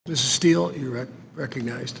Mrs. Steele, you're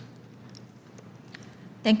recognized.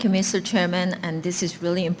 Thank you, Mr. Chairman, and this is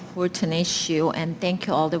really important issue, and thank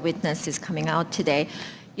you all the witnesses coming out today.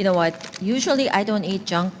 You know what, usually I don't eat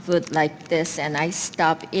junk food like this, and I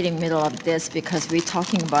stop eating middle of this because we're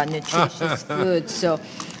talking about nutritious food, so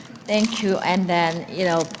thank you. And then,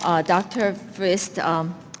 Dr. Frist,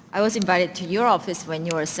 I was invited to your office when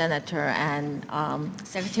you were senator, and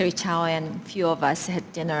Secretary Chow and a few of us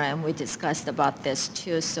had dinner, and we discussed about this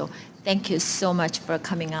too, so thank you so much for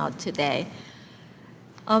coming out today.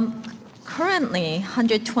 Currently,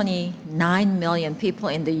 129 million people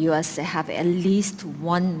in the U.S. have at least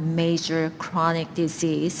one major chronic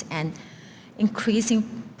disease, and increasing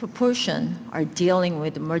proportion are dealing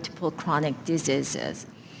with multiple chronic diseases.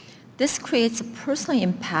 This creates a personal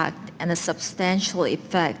impact and a substantial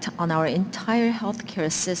effect on our entire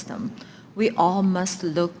healthcare system. We all must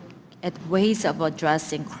look at ways of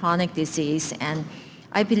addressing chronic disease, and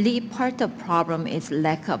I believe part of the problem is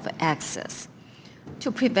lack of access.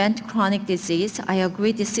 To prevent chronic disease, I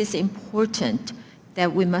agree this is important,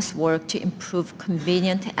 that we must work to improve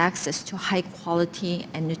convenient access to high quality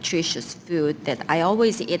and nutritious food that I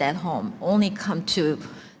always eat at home. Only come to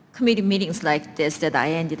committee meetings like this that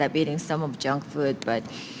I ended up eating some of junk food.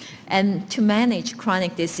 And to manage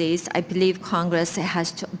chronic disease, I believe Congress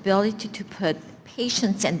has the ability to put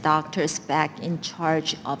patients and doctors back in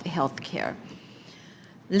charge of healthcare.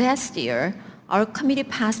 Last year, our committee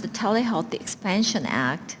passed the Telehealth Expansion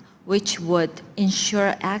Act, which would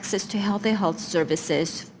ensure access to health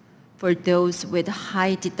services for those with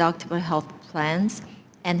high deductible health plans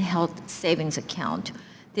and health savings account.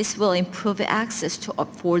 This will improve access to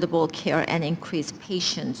affordable care and increase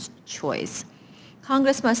patients' choice.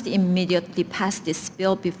 Congress must immediately pass this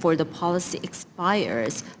bill before the policy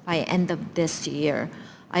expires by end of this year.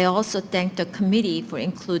 I also thank the committee for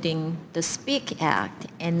including the SPEAK Act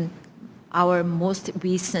in our most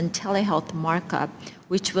recent telehealth markup,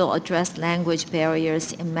 which will address language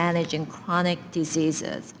barriers in managing chronic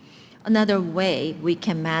diseases. Another way we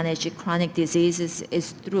can manage chronic diseases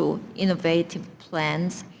is through innovative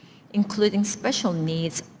plans, including special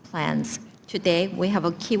needs plans. Today, we have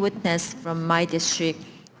a key witness from my district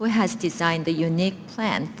who has designed a unique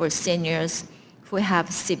plan for seniors who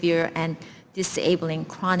have severe and disabling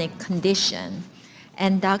chronic condition.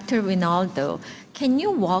 And Dr. Rinaldo, can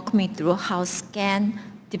you walk me through how SCAN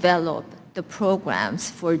developed the programs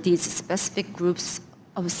for these specific groups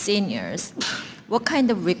of seniors? What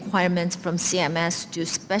kind of requirements from CMS do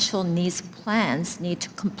special needs plans need to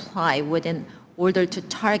comply with in order to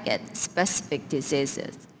target specific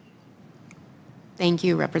diseases? Thank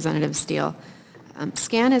you, Representative Steele.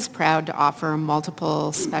 SCAN is proud to offer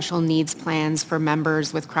multiple special needs plans for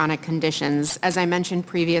members with chronic conditions. As I mentioned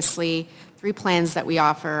previously, 3 plans that we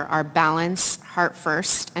offer are Balance, Heart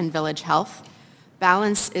First, and Village Health.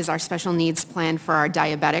 Balance is our special needs plan for our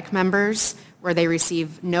diabetic members, where they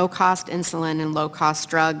receive no-cost insulin and low-cost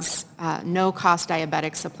drugs, no-cost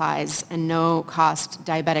diabetic supplies, and no-cost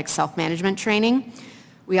diabetic self-management training.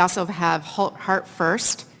 We also have Heart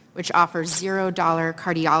First, which offers $0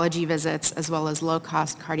 cardiology visits as well as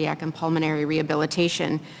low-cost cardiac and pulmonary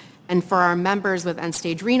rehabilitation. And for our members with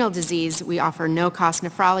end-stage renal disease, we offer no-cost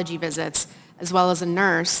nephrology visits as well as a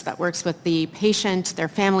nurse that works with the patient, their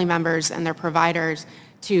family members, and their providers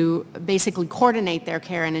to basically coordinate their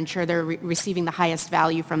care and ensure they're receiving the highest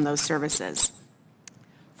value from those services.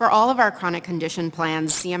 For all of our chronic condition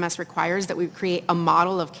plans, CMS requires that we create a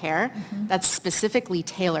model of care that's specifically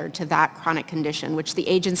tailored to that chronic condition, which the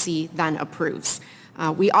agency then approves.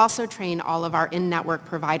 We also train all of our in-network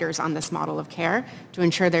providers on this model of care to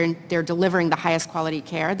ensure they're delivering the highest quality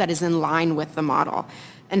care that is in line with the model.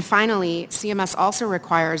 And finally, CMS also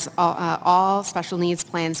requires all special needs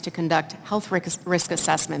plans to conduct health risk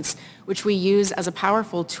assessments, which we use as a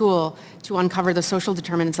powerful tool to uncover the social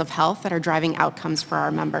determinants of health that are driving outcomes for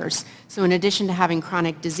our members. So in addition to having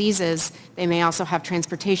chronic diseases, they may also have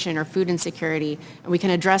transportation or food insecurity, and we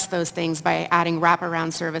can address those things by adding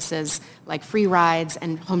wraparound services like free rides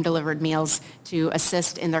and home-delivered meals to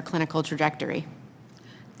assist in their clinical trajectory.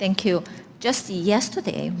 Thank you. Just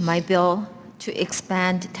yesterday, my bill to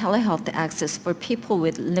expand telehealth access for people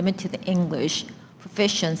with limited English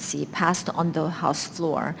proficiency passed on the House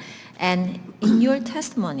floor. And in your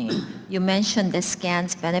testimony, you mentioned that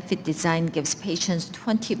SCAN's benefit design gives patients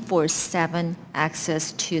 24/7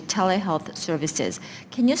 access to telehealth services.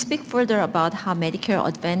 Can you speak further about how Medicare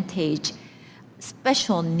Advantage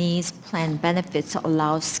special needs plan benefits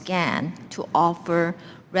allow SCAN to offer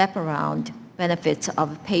wraparound benefits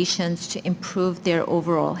of patients to improve their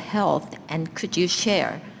overall health? And could you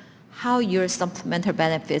share how your supplemental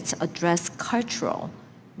benefits address cultural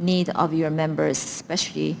need of your members,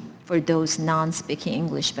 especially for those non-speaking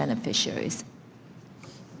English beneficiaries?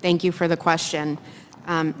 Thank you for the question.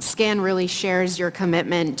 SCAN really shares your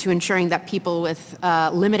commitment to ensuring that people with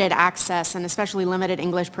limited access and especially limited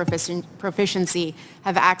English proficiency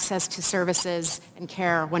have access to services and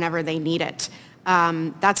care whenever they need it.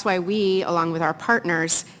 That's why we, along with our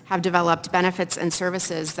partners, have developed benefits and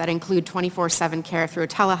services that include 24/7 care through a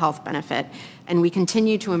telehealth benefit. And we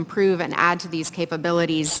continue to improve and add to these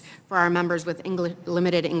capabilities for our members with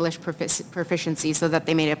limited English proficiency so that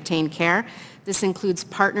they may obtain care. This includes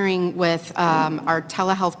partnering with our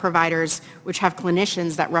telehealth providers, which have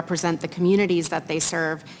clinicians that represent the communities that they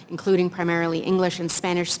serve, including primarily English and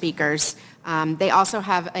Spanish speakers. They also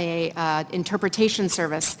have an interpretation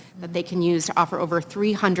service that they can use to offer over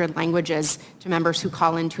 300 languages to members who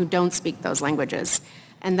call in who don't speak those languages.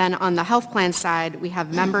 And then on the health plan side, we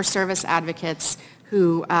have member service advocates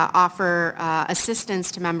who offer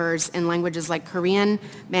assistance to members in languages like Korean,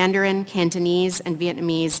 Mandarin, Cantonese, and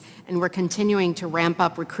Vietnamese, and we're continuing to ramp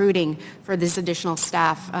up recruiting for this additional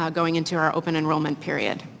staff going into our open enrollment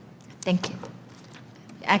period. Thank you.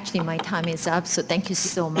 Actually, my time is up, so thank you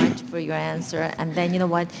so much for your answer. And then, you know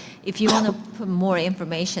what, if you want to put more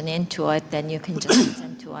information into it, then you can just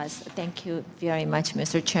send to us. Thank you very much,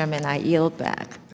 Mr. Chairman. I yield back.